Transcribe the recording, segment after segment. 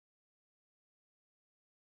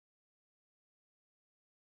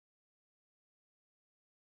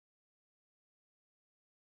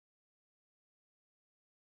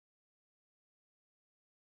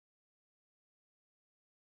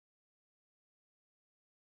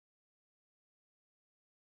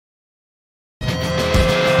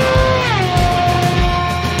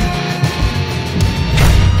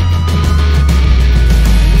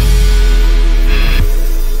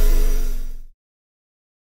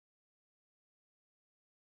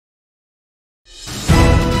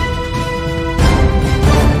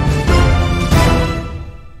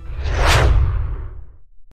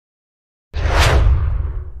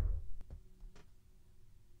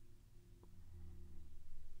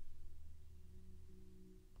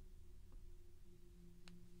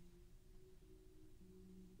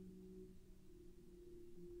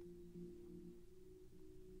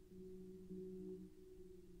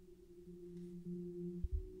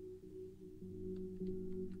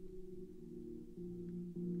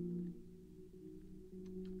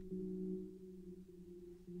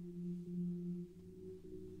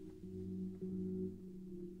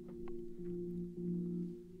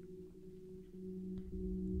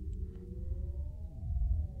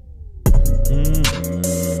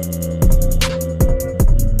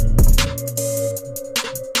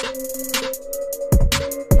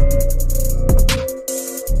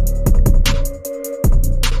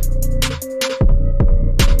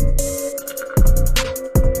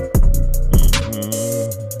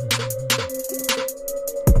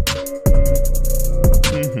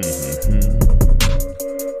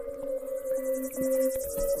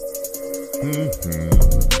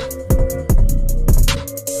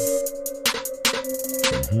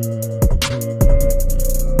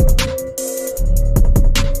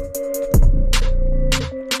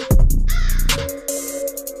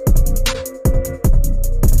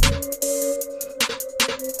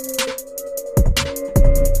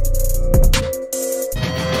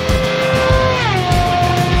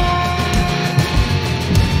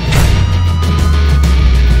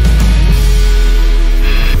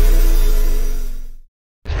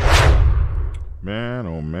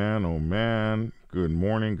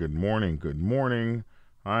Good morning.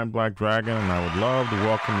 I'm Black Dragon, and I would love to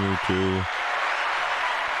welcome you to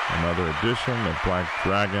another edition of Black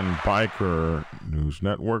Dragon Biker News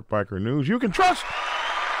Network, Biker News you can trust.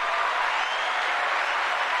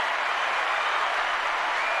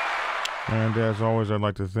 And as always, I'd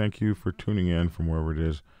like to thank you for tuning in from wherever it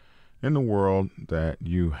is in the world that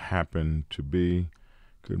you happen to be.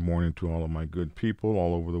 Good morning to all of my good people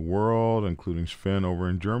all over the world, including Sven over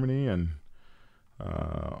in Germany, and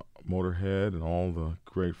Motorhead and all the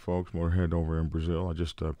great folks, Motorhead over in Brazil. I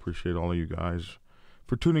just appreciate all of you guys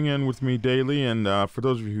for tuning in with me daily. And for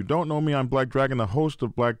those of you who don't know me, I'm Black Dragon, the host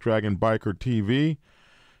of Black Dragon Biker TV.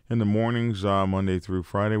 In the mornings, Monday through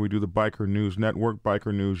Friday, we do the Biker News Network,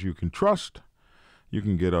 Biker News you can trust. You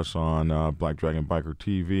can get us on Black Dragon Biker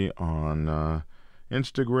TV on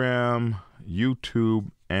Instagram,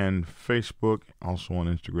 YouTube, and Facebook, also on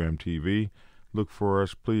Instagram TV. Look for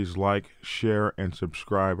us. Please like, share, and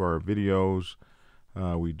subscribe our videos.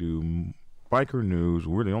 We do biker news.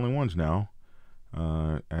 We're the only ones now,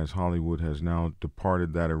 as Hollywood has now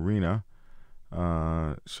departed that arena.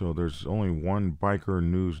 So there's only one Biker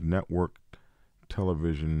News Network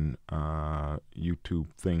television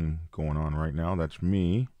YouTube thing going on right now. That's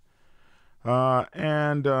me.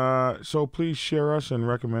 So please share us and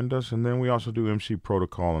recommend us. And then we also do MC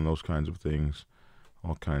Protocol and those kinds of things.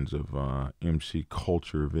 All kinds of MC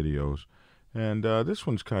culture videos. And this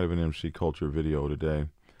one's kind of an MC culture video today.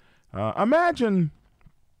 Imagine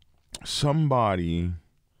somebody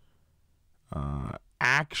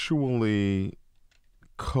actually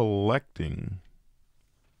collecting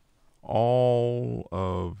all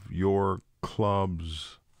of your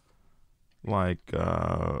club's like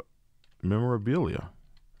memorabilia.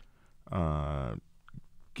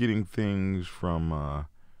 Getting things from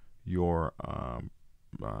your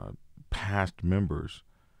past members,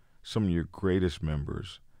 some of your greatest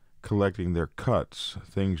members, collecting their cuts,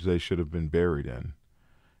 things they should have been buried in,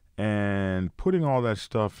 and putting all that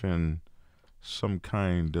stuff in some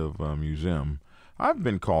kind of museum. I've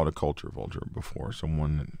been called a culture vulture before.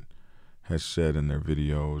 Someone has said in their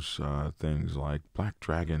videos things like Black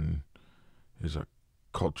Dragon is a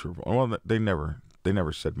culture vulture. Well, they never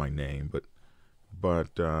said my name, but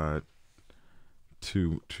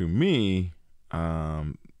to me,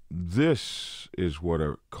 this is what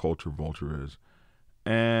a culture vulture is.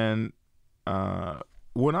 And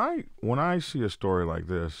when I see a story like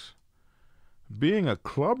this, being a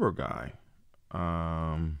clubber guy,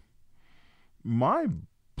 my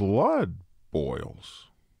blood boils.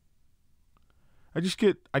 I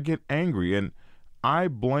get angry, and I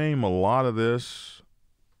blame a lot of this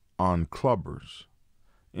on clubbers,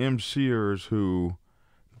 MCers who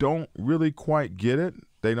don't really quite get it.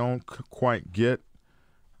 They don't quite get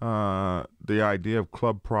the idea of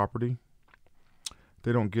club property.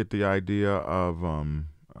 They don't get the idea of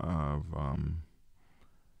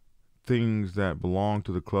things that belong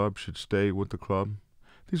to the club should stay with the club.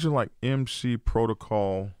 These are like MC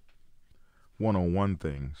Protocol 101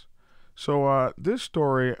 things. So this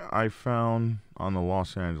story I found on the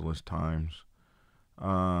Los Angeles Times,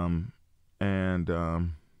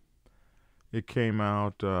 it came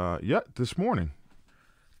out this morning.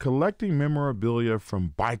 Collecting memorabilia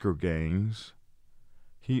from biker gangs,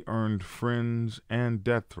 he earned friends and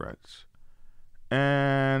death threats.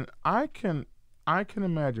 And I can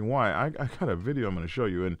imagine why. I got a video I'm going to show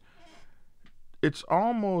you, and it's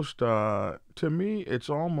almost to me it's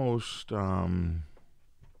almost man,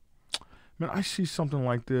 I see something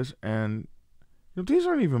like this, and these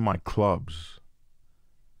aren't even my clubs.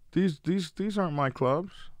 These aren't my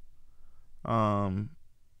clubs.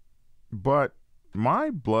 But my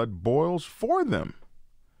blood boils for them.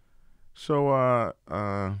 So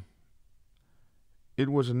It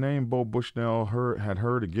was a name Bo Bushnell had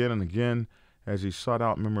heard again and again as he sought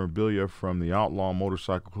out memorabilia from the outlaw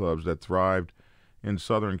motorcycle clubs that thrived in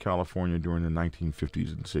Southern California during the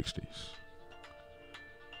 1950s and 60s.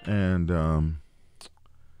 And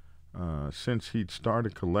since he'd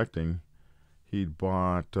started collecting, he'd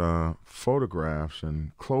bought photographs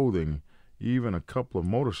and clothing, even a couple of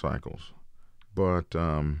motorcycles. But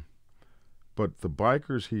the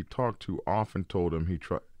bikers he talked to often told him he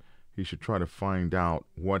should try to find out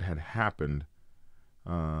what had happened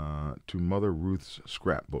to Mother Ruth's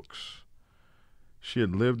scrapbooks. She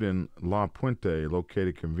had lived in La Puente,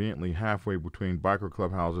 located conveniently halfway between biker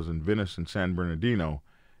clubhouses in Venice and San Bernardino,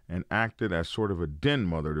 and acted as sort of a den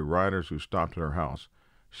mother to riders who stopped at her house.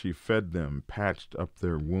 She fed them, patched up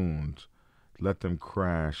their wounds, let them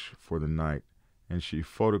crash for the night, and she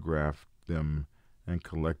photographed them and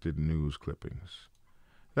collected news clippings.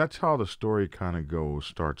 That's how the story kind of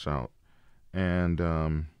starts out. And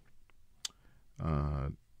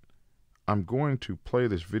I'm going to play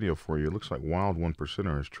this video for you. It looks like Wild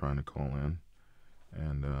 1%er is trying to call in.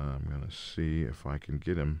 And I'm going to see if I can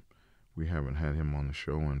get him. We haven't had him on the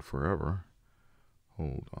show in forever.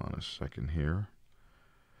 Hold on a second here.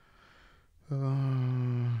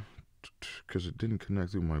 Because it didn't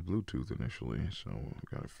connect through my Bluetooth initially. So we've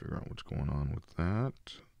got to figure out what's going on with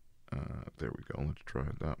that. There we go. Let's try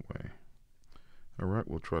it that way. All right,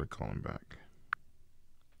 we'll try to call him back.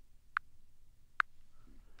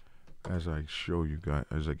 As I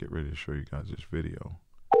get ready to show you guys this video.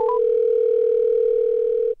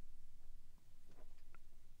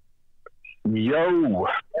 Yo.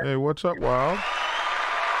 Hey, what's up, Wild?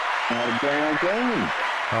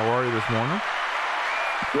 How are you this morning?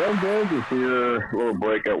 Good. Just here, a little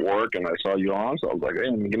break at work, and I saw you on, so I was like, hey,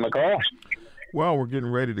 let me give him a call. Well, we're getting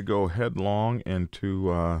ready to go headlong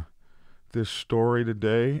into this story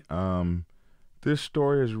today. This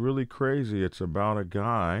story is really crazy. It's about a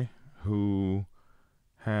guy who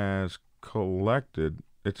has collected,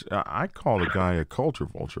 I call the guy a culture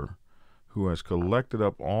vulture, who has collected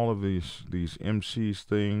up all of these MC's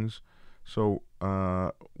things. So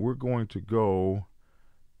we're going to go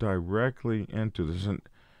directly into this.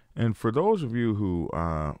 And for those of you who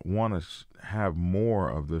want to have more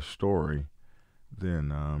of this story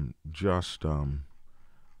than just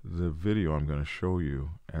the video I'm going to show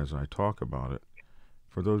you as I talk about it,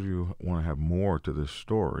 for those of you who want to have more to this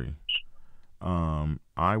story,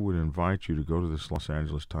 I would invite you to go to this Los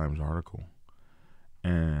Angeles Times article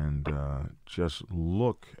and just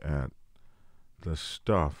look at the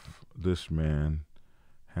stuff this man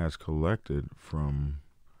has collected from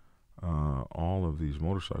all of these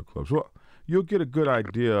motorcycle clubs. Well, you'll get a good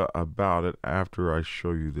idea about it after I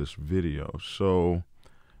show you this video. So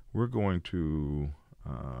we're going to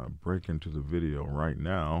break into the video right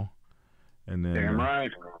now. And then Damn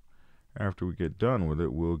right. After we get done with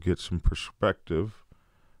it, we'll get some perspective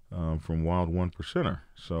from Wild 1%er.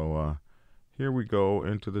 So here we go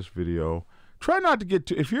into this video. Try not to get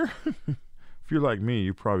too, if you're if you're like me,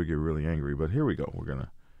 you probably get really angry, but here we go. We're going to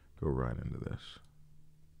go right into this.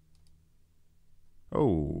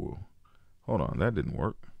 Oh, hold on. That didn't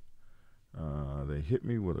work. They hit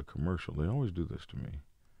me with a commercial. They always do this to me.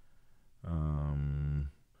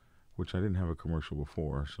 Which I didn't have a commercial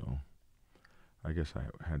before, so I guess I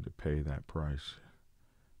had to pay that price.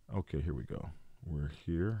 Okay, here we go. We're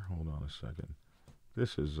here. Hold on a second.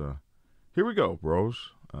 This is, here we go,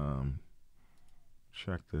 bros.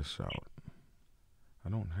 Check this out. I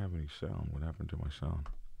don't have any sound. What happened to my sound?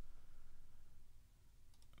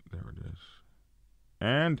 There it is.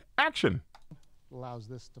 And action. Allows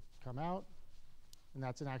this to come out, and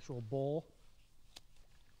that's an actual bowl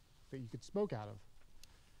that you could smoke out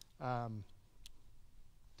of.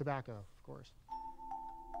 Tobacco, of course.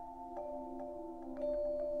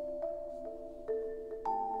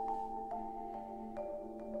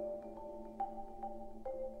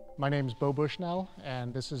 My name is Bo Bushnell,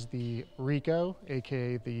 and this is the RICO,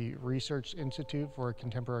 aka the Research Institute for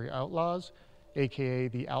Contemporary Outlaws, aka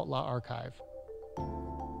the Outlaw Archive.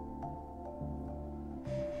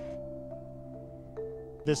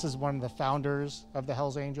 This is one of the founders of the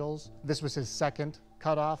Hells Angels. This was his second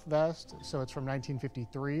cutoff vest, so it's from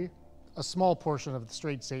 1953. A small portion of the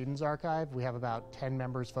Straight Satan's archive. We have about 10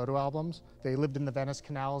 members' photo albums. They lived in the Venice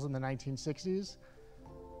canals in the 1960s,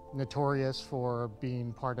 notorious for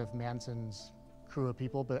being part of Manson's crew of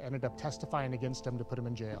people, but ended up testifying against him to put him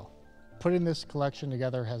in jail. Putting this collection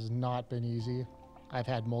together has not been easy. I've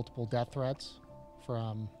had multiple death threats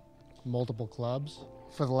from multiple clubs.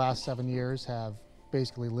 For the last 7 years, have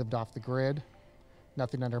basically lived off the grid,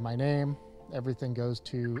 nothing under my name. Everything goes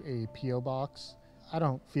to a P.O. box. I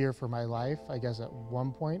don't fear for my life. I guess at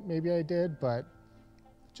one point maybe I did, but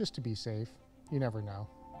just to be safe. You never know.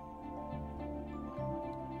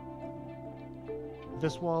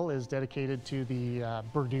 This wall is dedicated to the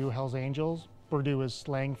Bordeaux Hells Angels. Bordeaux is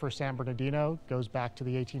slang for San Bernardino, goes back to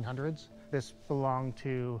the 1800s. This belonged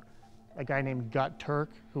to a guy named Gut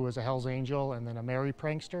Turk, who was a Hells Angel and then a merry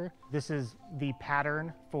prankster. This is the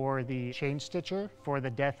pattern for the chain stitcher for the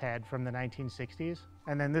death head from the 1960s.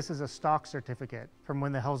 And then this is a stock certificate from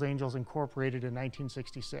when the Hells Angels incorporated in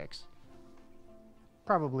 1966.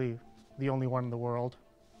 Probably the only one in the world.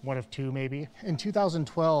 One of two, maybe. In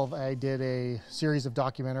 2012, I did a series of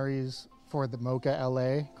documentaries for the MoCA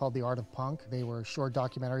LA called The Art of Punk. They were short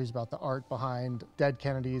documentaries about the art behind Dead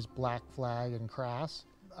Kennedys, Black Flag, and Crass.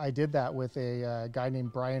 I did that with a guy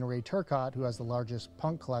named Brian Ray Turcotte, who has the largest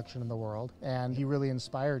punk collection in the world, and he really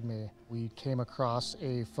inspired me. We came across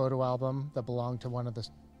a photo album that belonged to one of the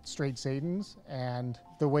Straight Satans, and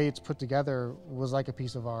the way it's put together was like a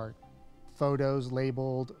piece of art. Photos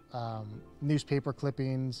labeled, newspaper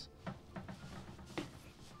clippings.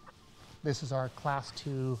 This is our Class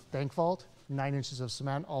 2 bank vault, 9 inches of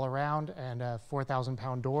cement all around and a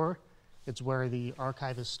 4,000-pound door. It's where the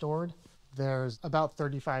archive is stored. There's about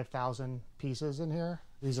 35,000 pieces in here.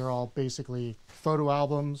 These are all basically photo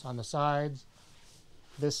albums on the sides.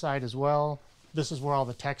 This side as well. This is where all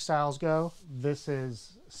the textiles go. This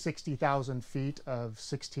is 60,000 feet of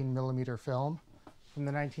 16mm film from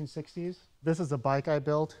the 1960s. This is a bike I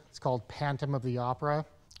built. It's called Phantom of the Opera.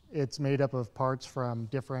 It's made up of parts from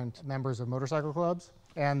different members of motorcycle clubs.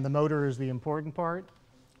 And the motor is the important part,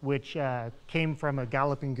 which came from a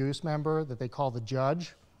Galloping Goose member that they call the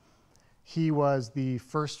Judge. He was the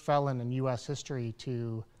first felon in U.S. history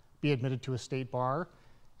to be admitted to a state bar,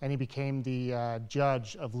 and he became the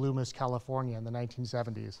judge of Loomis, California in the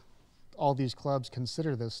 1970s. All these clubs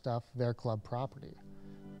consider this stuff their club property.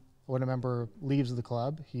 When a member leaves the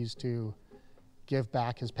club, he's to give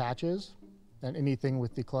back his patches and anything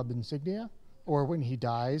with the club insignia, or when he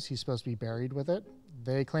dies, he's supposed to be buried with it.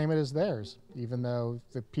 They claim it as theirs, even though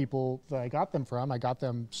the people that I got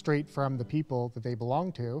them straight from the people that they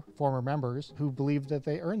belong to, former members who believed that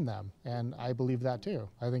they earned them, and I believe that too.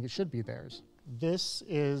 I think it should be theirs. This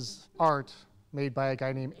is art made by a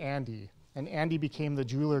guy named Andy, and Andy became the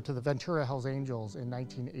jeweler to the Ventura Hells Angels in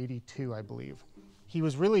 1982, I believe. He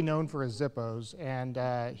was really known for his Zippos,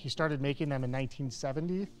 and he started making them in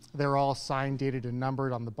 1970. They're all signed, dated, and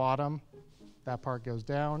numbered on the bottom. That part goes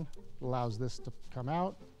down, allows this to come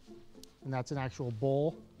out, and that's an actual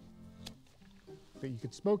bowl that you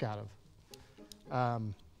could smoke out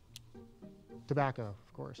of. Tobacco,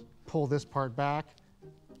 of course. Pull this part back,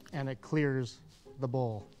 and it clears the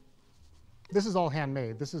bowl. This is all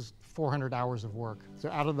handmade. This is 400 hours of work. So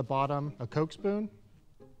out of the bottom, a Coke spoon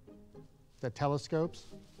that telescopes,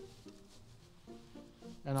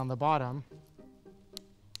 and on the bottom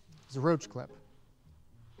is a roach clip.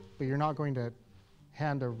 But you're not going to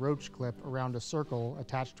hand a roach clip around a circle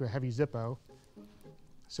attached to a heavy Zippo,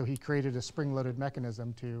 so he created a spring-loaded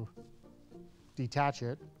mechanism to detach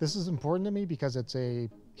it. This is important to me because it's a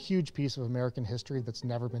huge piece of American history that's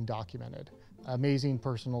never been documented. Amazing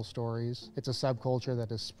personal stories. It's a subculture that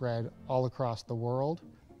has spread all across the world.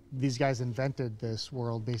 These guys invented this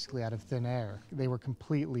world basically out of thin air. They were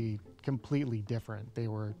completely different. They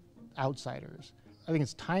were outsiders. I think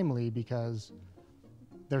it's timely because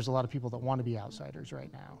there's a lot of people that want to be outsiders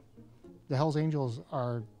right now. The Hells Angels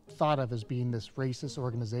are thought of as being this racist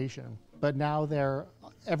organization, but now they're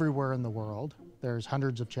everywhere in the world. There's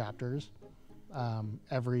hundreds of chapters,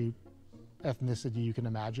 every ethnicity you can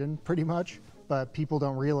imagine, pretty much. But people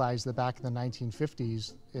don't realize that back in the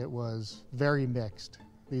 1950s, it was very mixed.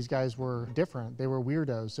 These guys were different. They were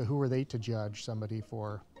weirdos, so who were they to judge somebody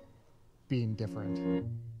for being different?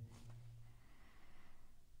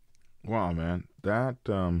 Wow, man, that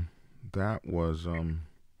was let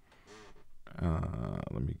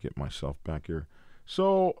me get myself back here.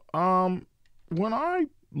 So when I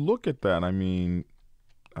look at that, I mean,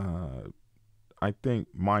 I think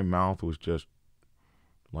my mouth was just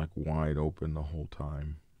like wide open the whole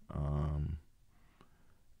time,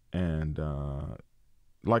 and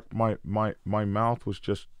like my mouth was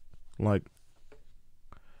just like,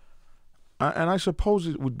 and I suppose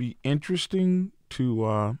it would be interesting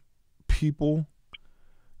to people,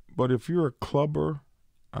 but if you're a clubber,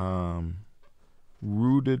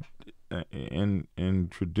 rooted in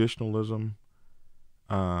traditionalism,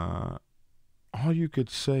 all you could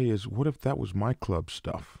say is, what if that was my club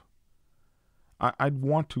stuff? I'd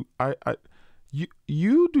want to,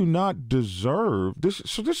 you do not deserve this.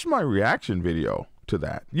 So this is my reaction video to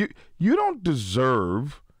that. You don't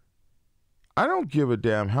deserve I don't give a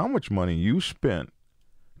damn how much money you spent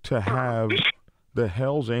to have the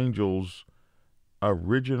Hells Angels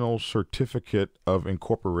original certificate of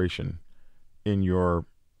incorporation in your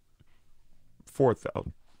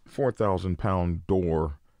 4,000 pound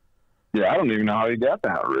door. Yeah, I don't even know how he got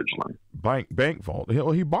that originally. Bank vault.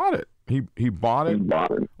 He bought it. He bought it,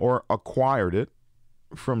 or acquired it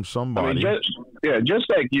from somebody. I mean, just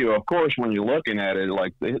like you. Of course, when you're looking at it,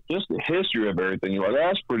 like just the history of everything, you're like,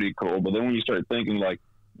 that's pretty cool. But then when you start thinking, like,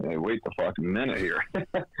 hey, wait the fucking minute here.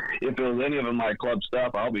 If it was any of my club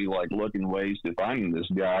stuff, I'll be like looking ways to find this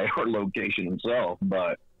guy or location himself.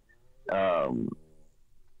 But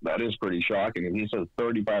that is pretty shocking. And he says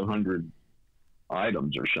 3,500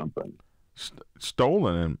 items or something.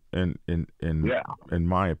 Stolen in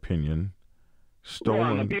my opinion. Stolen.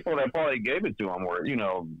 Well, and the people that probably gave it to him were,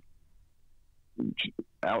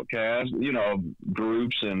 outcasts,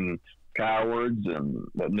 groups and cowards, and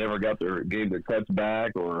that never gave their cuts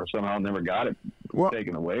back, or somehow never got it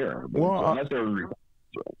taken away. Unless they were.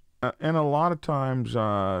 And a lot of times,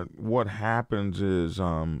 what happens is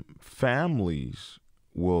families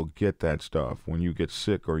will get that stuff when you get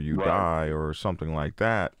sick or you die or something like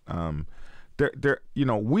that.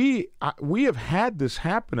 We have had this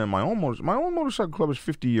happen in my own motorcycle club is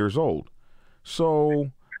 50 years old,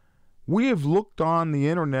 so we have looked on the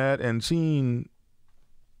internet and seen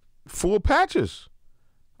full patches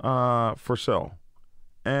for sale,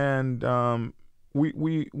 and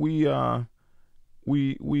we've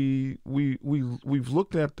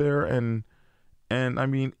looked at there, and I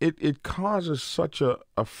mean it causes such a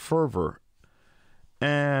fervor,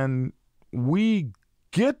 and we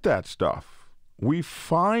get that stuff. We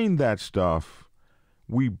find that stuff,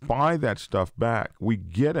 we buy that stuff back, we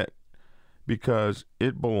get it because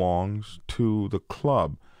it belongs to the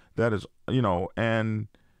club. That is, and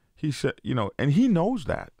he said, and he knows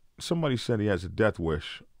that. Somebody said he has a death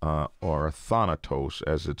wish, or a thanatos,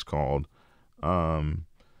 as it's called, and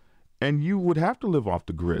you would have to live off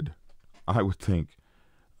the grid, I would think.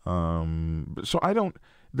 So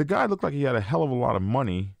the guy looked like he had a hell of a lot of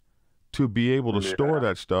money to be able to store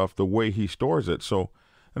that stuff the way he stores it. So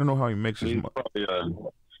I don't know how he makes his money. Probably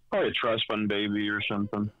a trust fund baby or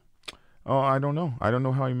something. Oh, I don't know. I don't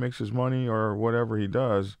know how he makes his money or whatever he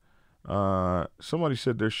does. Somebody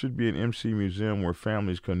said there should be an MC museum where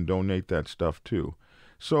families can donate that stuff too.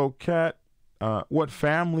 So, Kat, what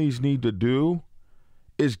families need to do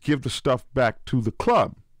is give the stuff back to the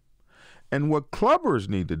club. And what clubbers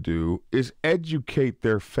need to do is educate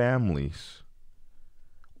their families,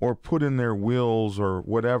 or put in their wills or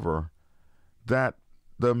whatever, that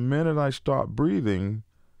the minute I stop breathing,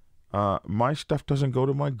 my stuff doesn't go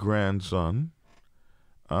to my grandson.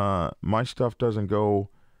 My stuff doesn't go.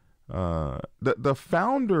 The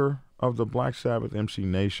founder of the Black Sabbath MC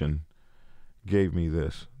Nation gave me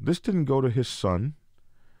this. This didn't go to his son.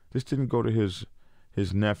 This didn't go to his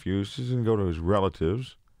nephews. This didn't go to his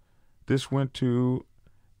relatives. This went to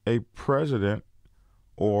a president,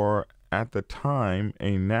 or at the time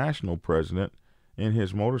a national president, in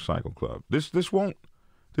his motorcycle club. This won't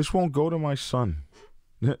go to my son.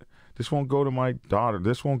 This won't go to my daughter.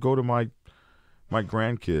 This won't go to my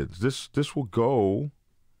grandkids. This will go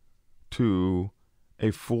to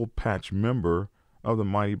a full patch member of the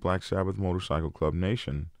mighty Black Sabbath Motorcycle Club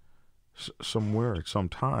Nation, somewhere at some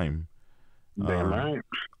time. Damn right.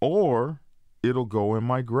 Or it'll go in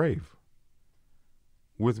my grave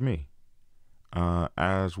with me,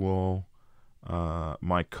 as will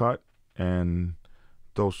my cut and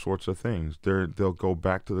those sorts of things. They'll go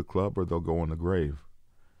back to the club, or they'll go in the grave,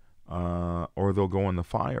 or they'll go in the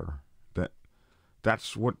fire.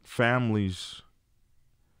 That's what families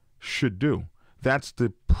should do. That's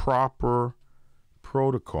the proper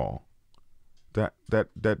protocol. That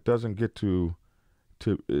doesn't get to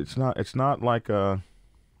it's not like a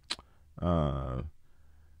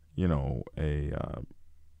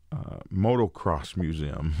motocross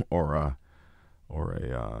museum, or a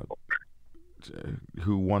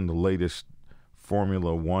who won the latest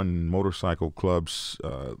Formula One motorcycle club's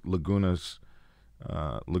Laguna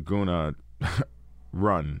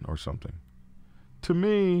run or something. To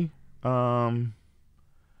me, my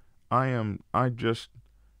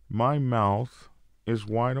mouth is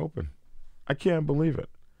wide open. I can't believe it.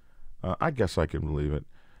 I guess I can believe it.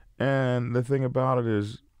 And the thing about it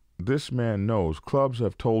is, this man knows. Clubs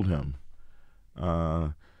have told him.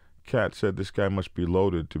 Kat said this guy must be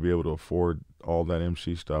loaded to be able to afford all that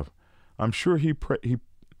MC stuff. I'm sure he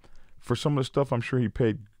for some of the stuff, I'm sure he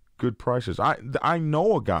paid good prices. I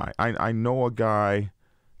know a guy. I know a guy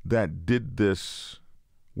that did this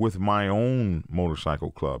with my own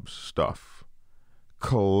motorcycle club's stuff.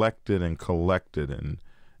 collected and collected,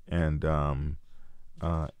 and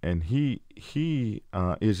he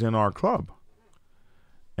is in our club.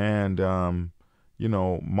 And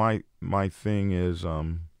my thing is,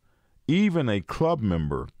 even a club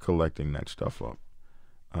member collecting that stuff up,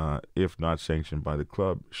 if not sanctioned by the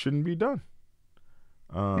club, shouldn't be done.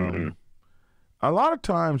 A lot of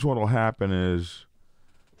times what will happen is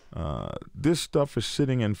this stuff is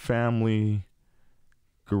sitting in family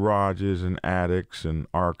garages and attics and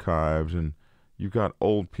archives, and you've got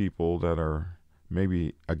old people that are,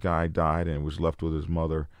 maybe a guy died and was left with his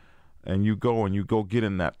mother, and you go get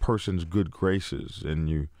in that person's good graces, and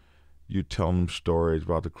you tell them stories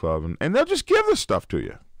about the club, and they'll just give the stuff to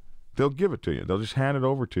you. They'll give it to you. They'll just hand it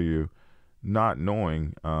over to you, not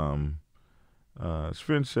knowing.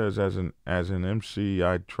 Sven says, as an MC,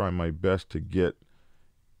 I try my best to get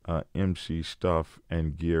MC stuff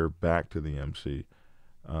and gear back to the MC.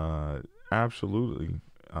 Absolutely.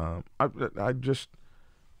 I'm just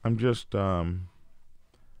blown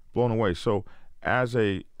away. So as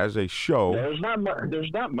a show, there's not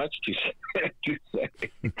much to say.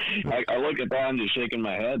 I look at that and just shaking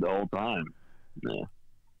my head the whole time. Yeah.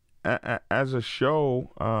 As a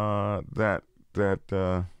show that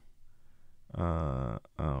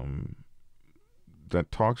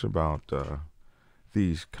talks about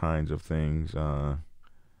these kinds of things, I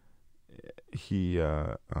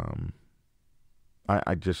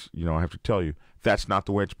just, I have to tell you, that's not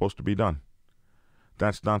the way it's supposed to be done.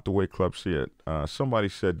 That's not the way clubs see it. Somebody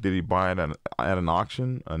said, did he buy it at an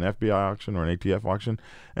auction, an FBI auction or an ATF auction?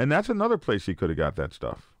 And that's another place he could have got that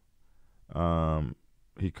stuff.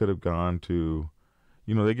 He could have gone to,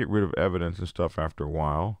 they get rid of evidence and stuff after a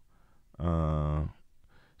while.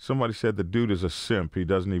 Somebody said the dude is a simp. He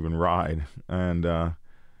doesn't even ride. And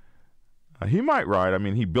he might ride. I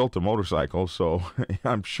mean, he built a motorcycle, so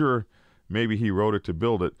I'm sure maybe he rode it to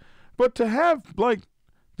build it. But to have,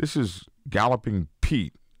 this is Galloping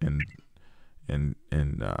Pete and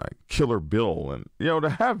Killer Bill, and to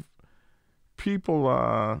have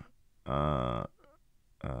people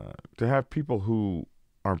who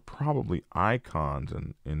are probably icons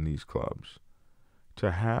in these clubs,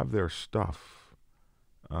 to have their stuff,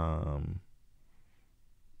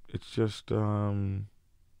 it's just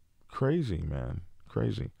crazy, man,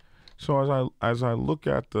 crazy. So as I look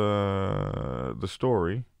at the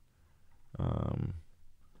story,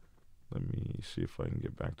 let me see if I can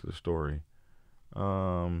get back to the story.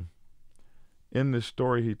 In this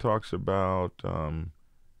story, he talks about some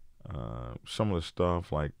of the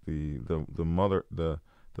stuff, like the mother, the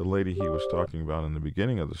lady he was talking about in the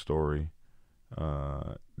beginning of the story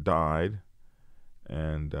died,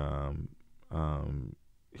 and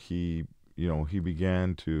he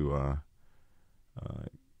began to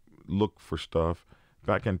look for stuff.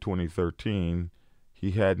 Back in 2013,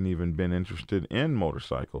 he hadn't even been interested in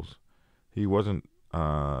motorcycles. He wasn't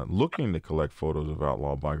looking to collect photos of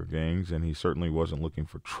outlaw biker gangs, and he certainly wasn't looking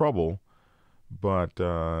for trouble. But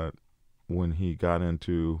when he got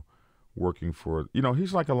into working for,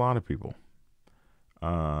 he's like a lot of people.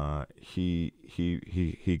 He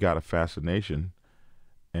got a fascination,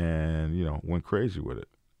 and went crazy with it.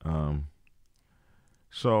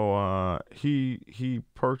 So he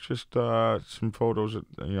purchased some photos.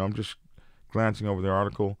 I'm just glancing over the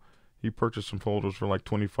article. He purchased some photos for like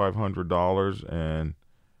 $2,500 and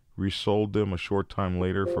resold them a short time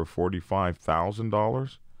later for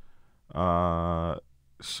 $45,000.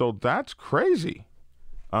 So that's crazy.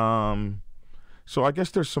 So I guess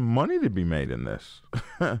there's some money to be made in this.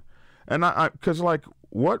 And because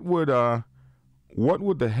what would the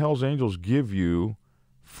Hells Angels give you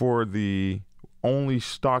for the only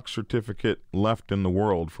stock certificate left in the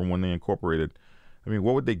world from when they incorporated? I mean,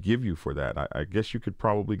 what would they give you for that? I guess you could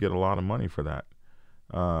probably get a lot of money for that.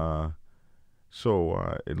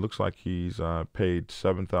 So it looks like he's paid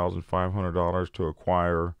 $7,500 to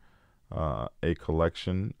acquire a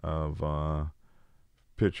collection of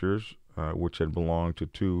pictures which had belonged to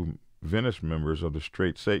two Venice members of the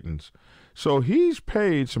Straight Satans. So he's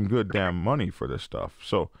paid some good damn money for this stuff.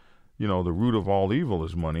 So, the root of all evil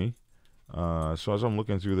is money. So as I'm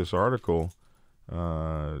looking through this article,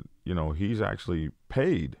 he's actually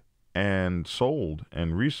paid and sold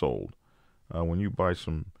and resold. When you buy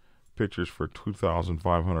some pictures for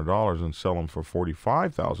 $2,500 and sell them for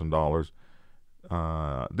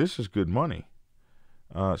 $45,000, this is good money.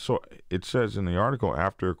 So it says in the article,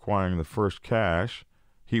 after acquiring the first cash,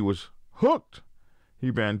 he was hooked. He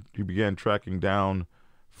began tracking down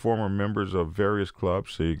former members of various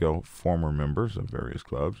clubs. So you go, former members of various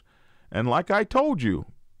clubs. And like I told you,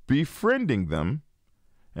 befriending them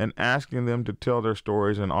and asking them to tell their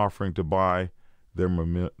stories and offering to buy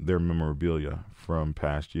their memorabilia from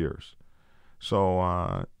past years. So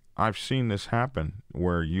I've seen this happen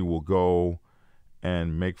where you will go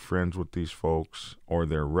and make friends with these folks or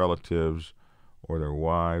their relatives or their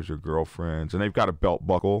wives or girlfriends, and they've got a belt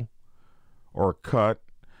buckle or a cut.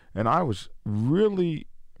 And I was really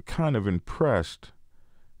kind of impressed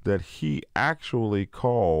that he actually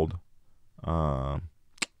called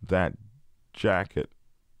that jacket,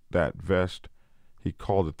 that vest, he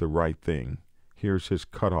called it the right thing. Here's his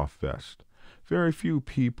cutoff vest. Very few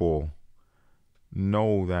people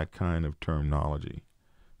know that kind of terminology.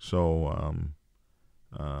 So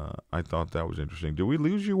I thought that was interesting. Did we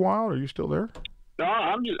lose you, Wild? Are you still there? No,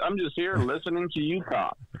 I'm just here listening to you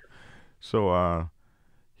talk. So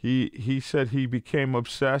he said he became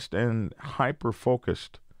obsessed and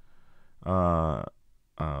hyper-focused. One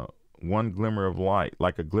glimmer of light,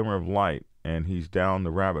 like a glimmer of light, and he's down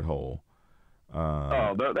the rabbit hole.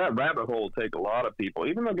 That rabbit hole will take a lot of people.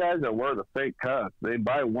 Even the guys that wear the fake cuts, they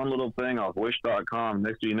buy one little thing off Wish.com.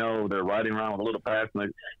 Next thing you know, they're riding around with a little patch,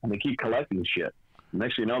 and they keep collecting shit.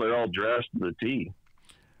 Next thing you know, they're all dressed to the T.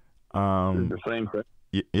 It's the same thing.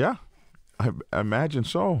 Yeah, I imagine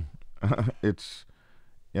so. It's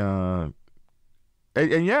and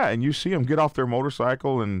you see them get off their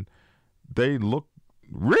motorcycle and they look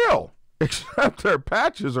real, except their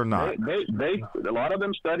patches are not. They a lot of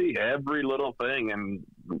them study every little thing and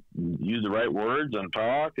use the right words and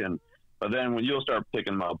talk, but then when you'll start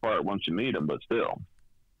picking them apart once you meet them, but still.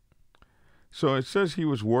 So it says he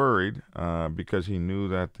was worried because he knew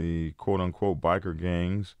that the quote-unquote biker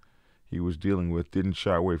gangs he was dealing with didn't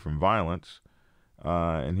shy away from violence.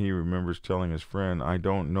 And he remembers telling his friend, "I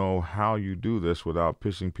don't know how you do this without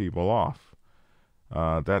pissing people off."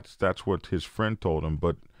 That's what his friend told him.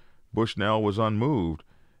 But Bushnell was unmoved.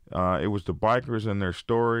 It was the bikers and their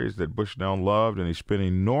stories that Bushnell loved, and he spent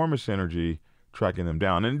enormous energy tracking them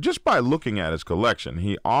down. And just by looking at his collection,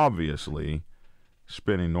 he obviously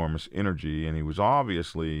spent enormous energy, and he was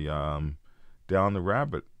obviously down the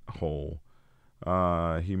rabbit hole.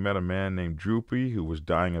 He met a man named Droopy who was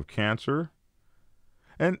dying of cancer.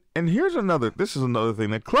 And this is another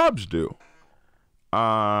thing that clubs do.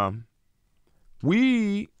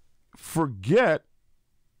 We forget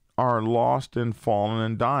our lost and fallen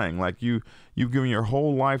and dying. Like you've given your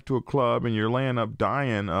whole life to a club and you're laying up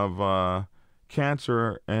dying of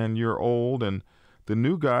cancer, and you're old, and the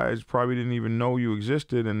new guys probably didn't even know you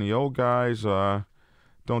existed, and the old guys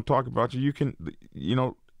don't talk about you.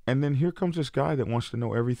 And then here comes this guy that wants to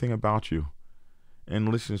know everything about you and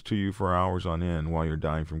listens to you for hours on end while you're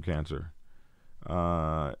dying from cancer.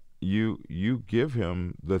 You give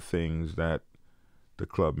him the things that the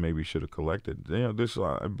club maybe should have collected.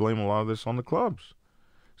 I blame a lot of this on the clubs.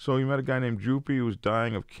 So he met a guy named Droopy who was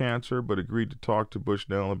dying of cancer, but agreed to talk to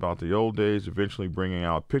Bushnell about the old days, eventually bringing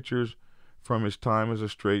out pictures from his time as a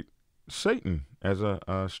straight Satan,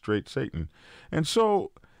 And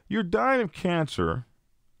so you're dying of cancer,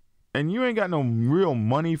 and you ain't got no real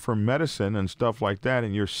money for medicine and stuff like that,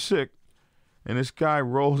 and you're sick, and this guy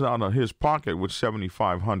rolls out of his pocket with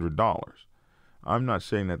 $7,500. I'm not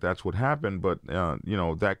saying that that's what happened, but,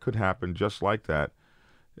 that could happen just like that.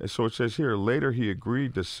 So it says here, later he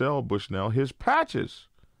agreed to sell Bushnell his patches,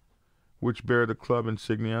 which bear the club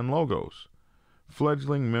insignia and logos.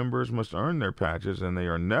 Fledgling members must earn their patches, and they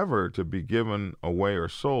are never to be given away or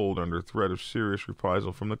sold under threat of serious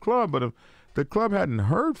reprisal from the club. But if the club haven't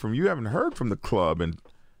heard from the club in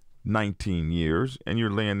 19 years, and you're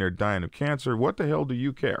laying there dying of cancer, what the hell do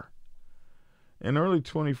you care? In early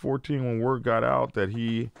 2014, when word got out that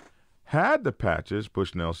he had the patches,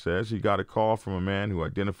 Bushnell says, he got a call from a man who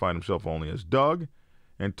identified himself only as Doug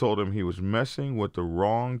and told him he was messing with the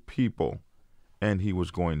wrong people and he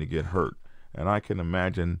was going to get hurt. And I can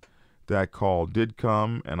imagine that call did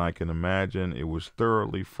come, and I can imagine it was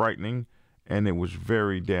thoroughly frightening, and it was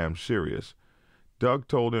very damn serious. Doug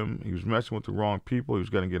told him he was messing with the wrong people, he was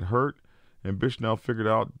going to get hurt, and Bushnell figured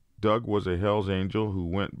out Doug was a Hell's Angel who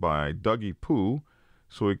went by Dougie Poo,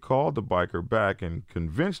 so he called the biker back and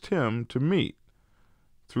convinced him to meet.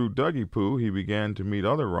 Through Dougie Poo, he began to meet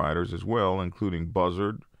other riders as well, including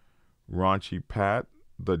Buzzard, Raunchy Pat,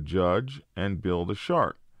 the Judge, and Bill the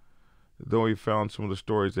Shark. Though he found some of the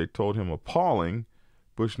stories they told him appalling,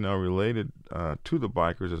 Bushnell related to the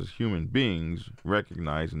bikers as human beings,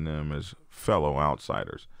 recognizing them as fellow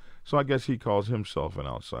outsiders. So I guess he calls himself an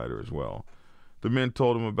outsider as well. The men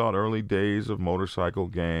told him about early days of motorcycle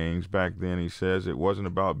gangs. Back then, he says, it wasn't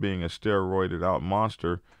about being a steroided out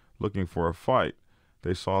monster looking for a fight.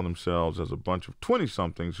 They saw themselves as a bunch of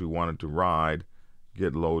 20-somethings who wanted to ride,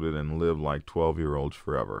 get loaded, and live like 12-year-olds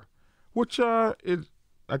forever. Which is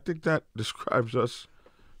I think that describes us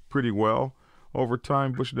pretty well. Over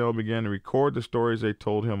time, Bushnell began to record the stories they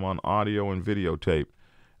told him on audio and videotape.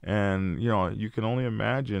 And, you can only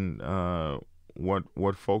imagine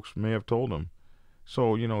what folks may have told him.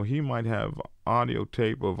 So, he might have audio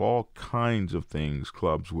tape of all kinds of things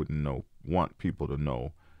clubs wouldn't want people to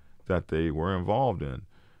know that they were involved in.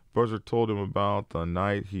 Buzzard told him about the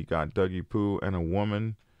night he got Dougie Poo and a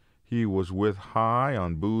woman he was with high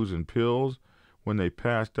on booze and pills. When they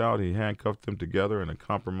passed out, he handcuffed them together in a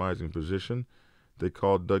compromising position. They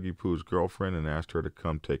called Dougie Poo's girlfriend and asked her to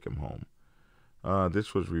come take him home.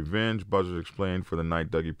 This was revenge, Buzzard explained, for the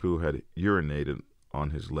night Dougie Poo had urinated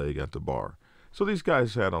on his leg at the bar. So these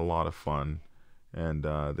guys had a lot of fun, and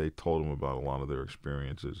they told him about a lot of their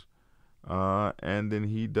experiences. And then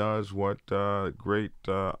he does what great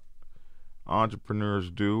entrepreneurs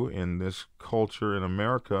do in this culture in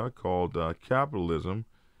America called capitalism.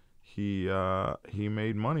 He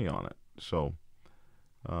made money on it. So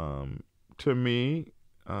to me,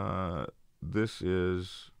 this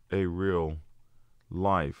is a real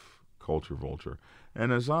life culture vulture.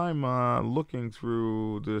 And as I'm looking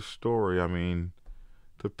through this story, I mean,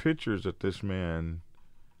 the pictures that this man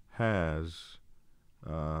has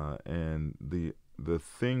and the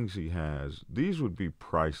things he has, these would be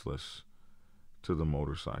priceless to the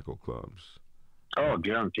motorcycle clubs. Oh,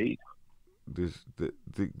 guaranteed.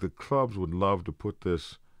 The clubs would love to put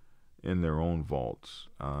this in their own vaults,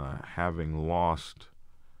 having lost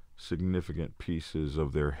significant pieces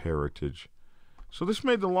of their heritage. So this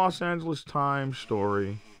made the Los Angeles Times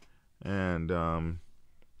story, and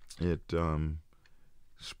it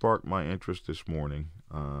sparked my interest this morning.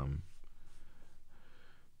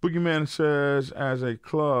 Boogeyman says, as a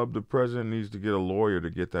club, the president needs to get a lawyer to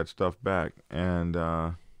get that stuff back. And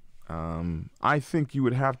I think you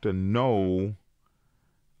would have to know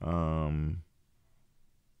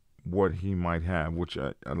what he might have, which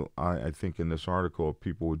I think in this article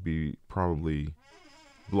people would be probably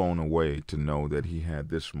blown away to know that he had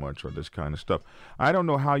this much or this kind of stuff. I don't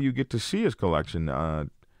know how you get to see his collection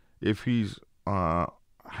if he's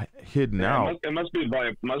hidden out. It must be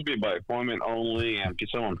by appointment only, and if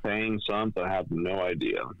someone paying something, I have no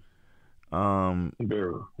idea. You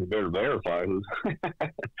better verify who's.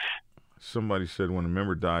 Somebody said when a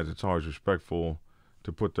member dies, it's always respectful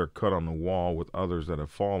to put their cut on the wall with others that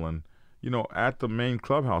have fallen, at the main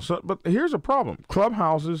clubhouse. So, but here's a problem.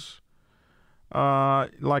 Clubhouses,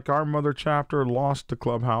 like our mother chapter, lost the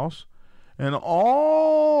clubhouse. And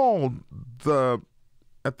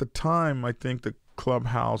at the time, I think the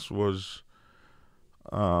clubhouse was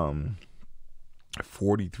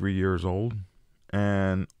 43 years old.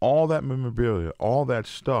 And all that memorabilia, all that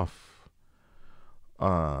stuff,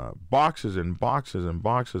 boxes and boxes and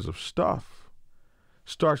boxes of stuff,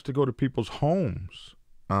 starts to go to people's homes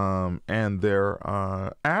and their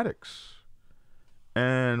attics.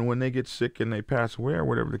 And when they get sick and they pass away or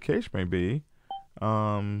whatever the case may be,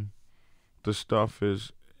 the stuff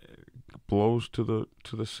blows to the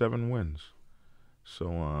seven winds.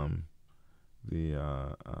 So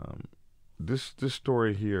this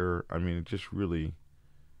story here, I mean, it just really,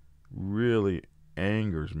 really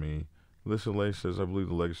angers me. Alyssa Lay says, I believe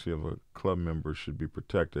the legacy of a club member should be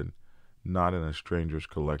protected, not in a stranger's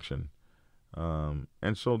collection.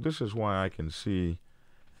 And so this is why I can see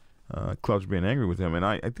clubs being angry with him. And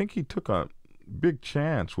I think he took a big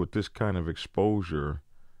chance with this kind of exposure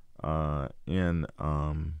in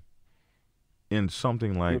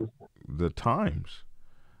something like the Times.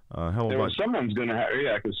 Someone's gonna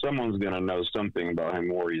because someone's gonna know something about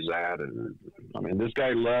him, where he's at, and I mean, this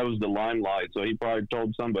guy loves the limelight, so he probably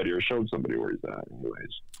told somebody or showed somebody where he's at,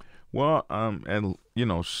 anyways. Well, and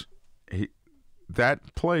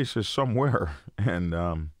that place is somewhere, and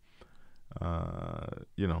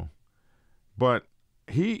but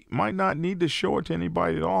he might not need to show it to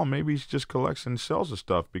anybody at all. Maybe he just collects and sells the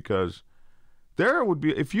stuff, because there would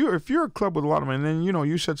be if you're a club with a lot of money, and then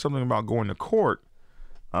you said something about going to court.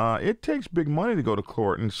 It takes big money to go to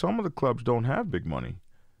court, and some of the clubs don't have big money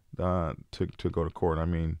to go to court. I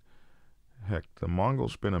mean, heck, the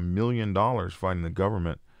Mongols spent $1 million fighting the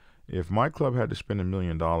government. If my club had to spend $1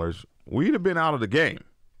 million, we'd have been out of the game.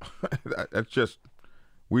 That's just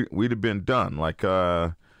we'd have been done. Like,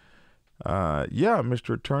 yeah,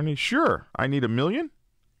 Mr. Attorney, sure, I need $1 million.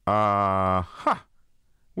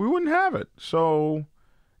 We wouldn't have it. So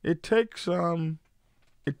it takes a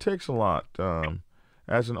lot.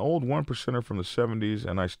 As an old 1%er from the 70s,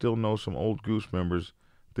 and I still know some old Goose members,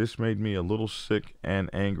 this made me a little sick and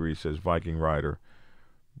angry, says Viking Rider.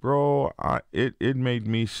 Bro, it made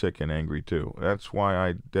me sick and angry too. That's why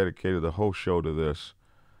I dedicated the whole show to this.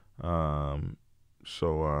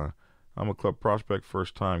 I'm a club prospect,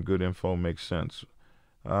 first time. Good info, makes sense.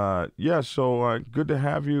 So good to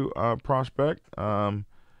have you, prospect. Learn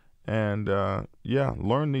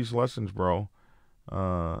these lessons, bro.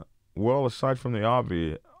 Well, aside from the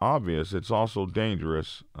obvious, it's also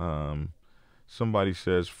dangerous. Somebody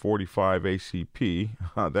says 45 ACP.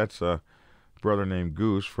 That's a brother named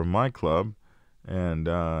Goose from my club. And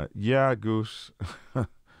Goose.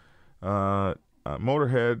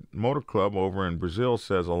 Motorhead Motor Club over in Brazil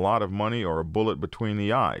says a lot of money or a bullet between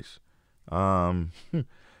the eyes. I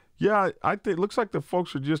think it looks like the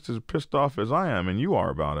folks are just as pissed off as I am and you are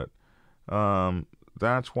about it.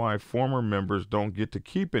 That's why former members don't get to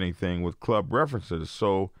keep anything with club references,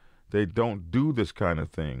 so they don't do this kind of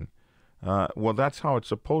thing. Well, that's how it's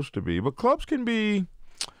supposed to be. But clubs can be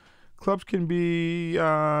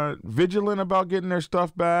vigilant about getting their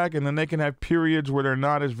stuff back, and then they can have periods where they're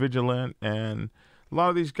not as vigilant. And a lot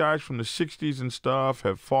of these guys from the 60s and stuff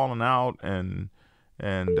have fallen out, and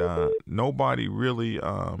nobody really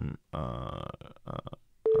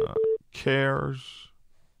cares.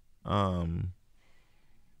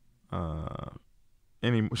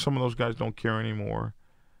 Some of those guys don't care anymore.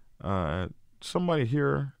 Somebody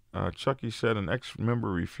here, Chucky said an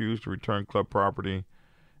ex-member refused to return club property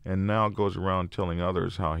and now goes around telling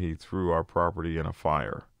others how he threw our property in a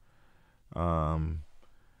fire. And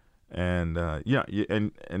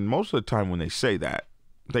most of the time when they say that,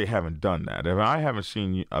 they haven't done that. If I haven't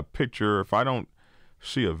seen a picture, if I don't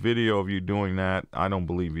see a video of you doing that, I don't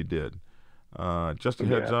believe you did. Just a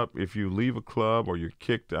heads up, if you leave a club or you're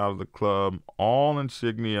kicked out of the club, all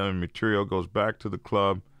insignia and material goes back to the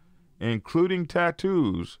club, including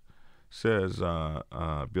tattoos, says Bill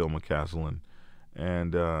McCaslin.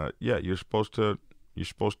 And you're supposed to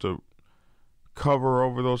cover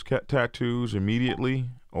over those tattoos immediately,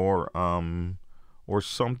 or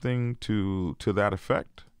something to that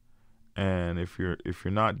effect. And if you're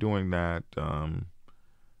not doing that,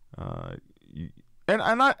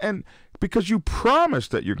 and because you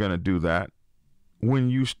promised that you're going to do that when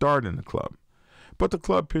you start in the club, but the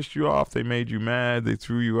club pissed you off, they made you mad, they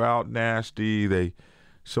threw you out nasty,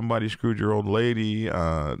 somebody screwed your old lady,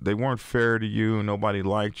 they weren't fair to you, nobody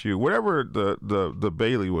liked you, whatever the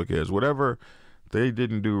bailiwick is, whatever they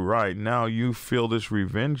didn't do right, now you feel this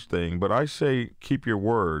revenge thing. But I say keep your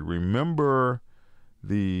word. Remember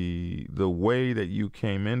the way that you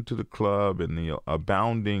came into the club and the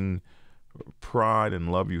abounding pride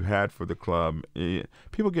and love you had for the club.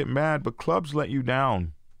 People get mad, but clubs let you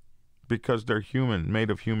down because they're human, made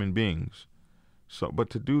of human beings. So, but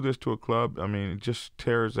to do this to a club, I mean, it just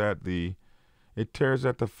tears at the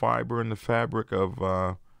fiber and the fabric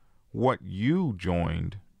of what you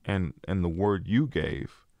joined and the word you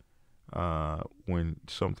gave when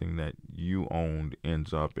something that you owned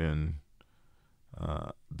ends up in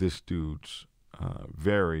this dude's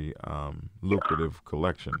very lucrative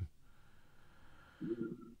collection.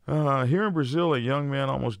 Here in Brazil, a young man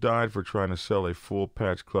almost died for trying to sell a full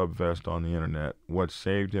patch club vest on the internet. What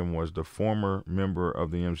saved him was the former member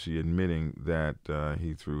of the MC admitting that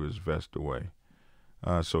he threw his vest away.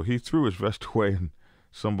 So he threw his vest away and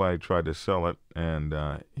somebody tried to sell it, and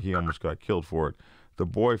he almost got killed for it. The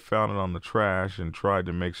boy found it on the trash and tried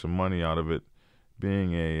to make some money out of it.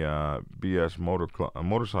 Being a BS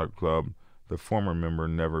motorcycle club, the former member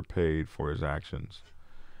never paid for his actions.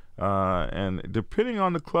 And depending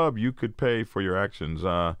on the club, you could pay for your actions.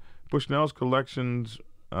 Bushnell's collections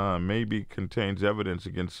maybe contains evidence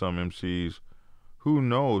against some MCs. Who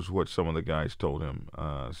knows what some of the guys told him,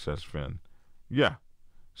 says Finn. Yeah.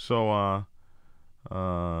 So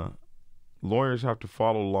lawyers have to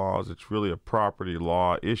follow laws. It's really a property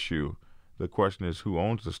law issue. The question is, who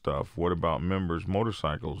owns the stuff? What about members'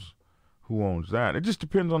 motorcycles? Who owns that? It just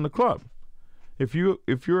depends on the club. If you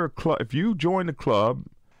join a club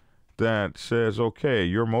that says, okay,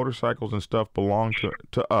 your motorcycles and stuff belong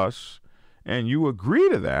to us, and you agree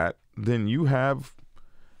to that, then you've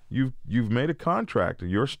made a contract.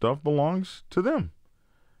 Your stuff belongs to them.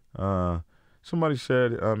 Somebody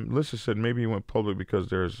said, Lissa said maybe he went public because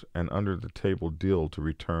there's an under-the-table deal to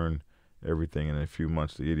return everything, and in a few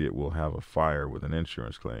months the idiot will have a fire with an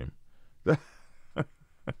insurance claim.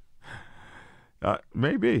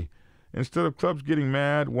 Maybe. Instead of clubs getting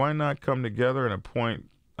mad, why not come together and appoint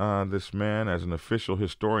this man as an official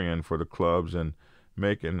historian for the clubs and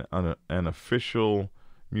make an official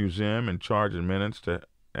museum and charge admittance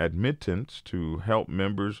to help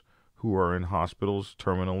members who are in hospitals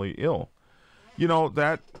terminally ill? You know,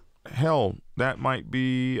 that might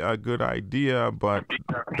be a good idea, but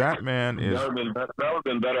that man is... That would have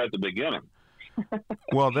been better at the beginning.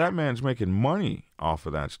 Well, that man's making money off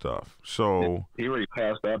of that stuff. So he already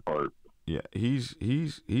passed that part. yeah, he's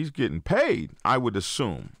getting paid, I would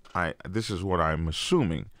assume. This is what I'm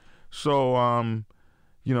assuming. So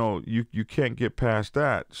you know, you can't get past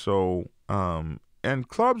that. So and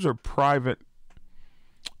clubs are private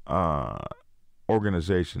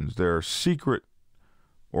organizations. They're secret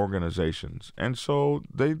organizations, and so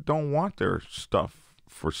they don't want their stuff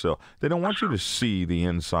for sale. They don't want you to see the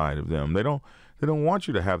inside of them. They don't want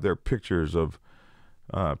you to have their pictures of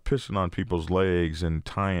pissing on people's legs and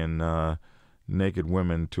tying naked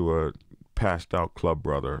women to a passed out club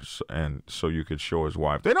brother, and so you could show his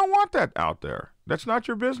wife. They don't want that out there. That's not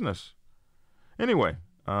your business. Anyway,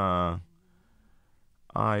 I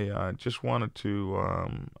just wanted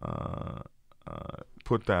to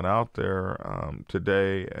put that out there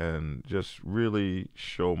today and just really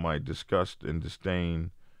show my disgust and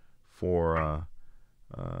disdain for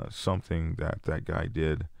something that guy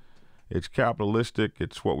did. It's capitalistic.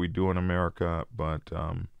 It's what we do in America. But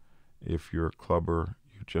if you're a clubber,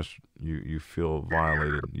 you feel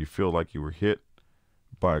violated. You feel like you were hit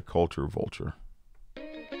by a culture vulture.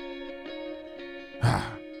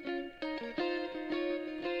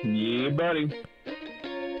 Yeah, buddy.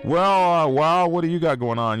 Well, wow, what do you got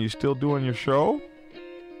going on? You still doing your show?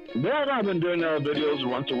 Yeah, I've been doing videos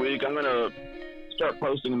once a week. I'm going to start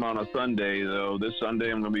posting them on a Sunday, though. This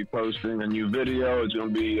Sunday I'm going to be posting a new video. It's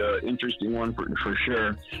going to be an interesting one for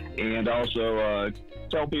sure. And also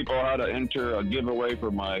tell people how to enter a giveaway for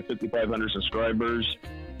my 5,500 subscribers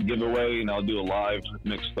giveaway, and I'll do a live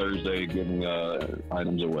next Thursday giving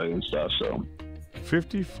items away and stuff. So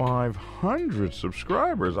 5,500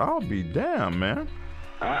 subscribers. I'll be damned, man.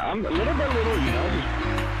 I'm little by little, you know.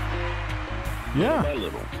 Yeah. Little by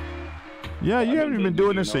little. Yeah, you haven't even been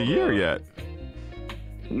doing this a year yet.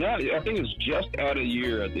 No, I think it's just at a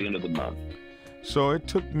year at the end of the month. So it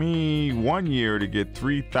took me 1 year to get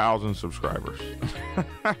 3,000 subscribers.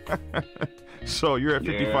 So you're at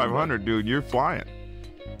 5,500, dude. You're flying.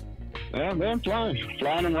 Yeah, man, flying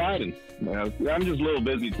and riding. Yeah, I'm just a little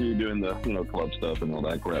busy too, doing the club stuff and all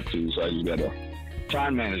that crap too. So I just got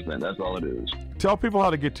time management. That's all it is. Tell people how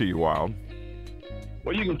to get to you, Wild.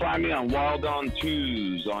 Well, you can find me on Wild on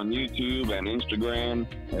Twos on YouTube and Instagram,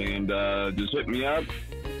 and just hit me up,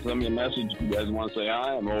 send me a message if you guys want to say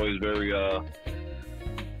hi. I'm always very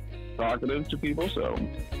talkative to people, so.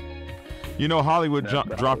 You know, Hollywood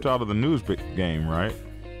dropped out of the news game, right?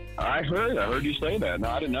 I heard you say that. No,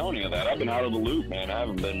 I didn't know any of that. I've been out of the loop, man. I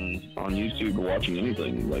haven't been on YouTube or watching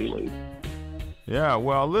anything lately. Yeah,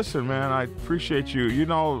 well, listen, man, I appreciate you. You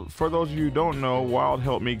know, for those of you who don't know, Wild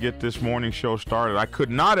helped me get this morning show started. I could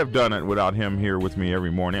not have done it without him here with me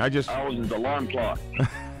every morning. I was his alarm clock.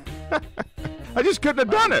 I just couldn't have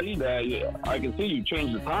done it. See that. Yeah, I can see you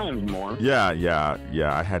change the times more. Yeah.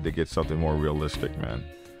 I had to get something more realistic, man.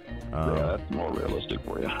 Yeah, that's more realistic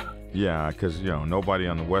for you. Yeah, because, nobody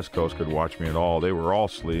on the West Coast could watch me at all. They were all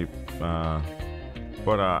asleep.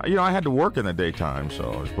 But I had to work in the daytime, so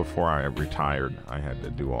it was before I retired. I had to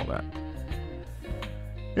do all that.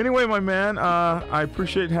 Anyway, my man, I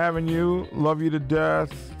appreciate having you. Love you to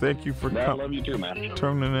death. Thank you for I love you too, man.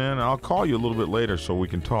 Tuning in. I'll call you a little bit later so we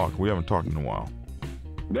can talk. We haven't talked in a while.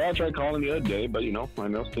 Yeah, I tried calling the other day, but, I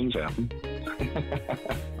know things happen.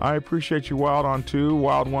 I appreciate you, Wild on 2,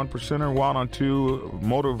 Wild 1%er, Wild on 2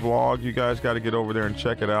 motor vlog. You guys got to get over there and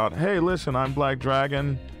check it out. Hey, listen, I'm Black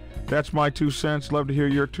Dragon. That's my 2 cents. Love to hear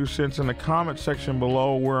your 2 cents in the comment section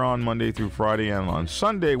below. We're on Monday through Friday, and on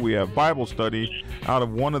Sunday we have Bible study out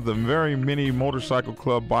of one of the very many motorcycle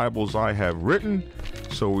club Bibles I have written.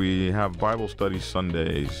 So we have Bible study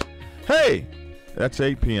Sundays. Hey, that's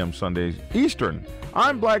 8 p.m. Sundays Eastern.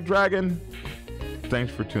 I'm Black Dragon.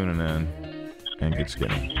 Thanks for tuning in, and get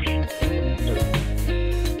skinny.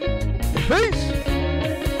 Peace.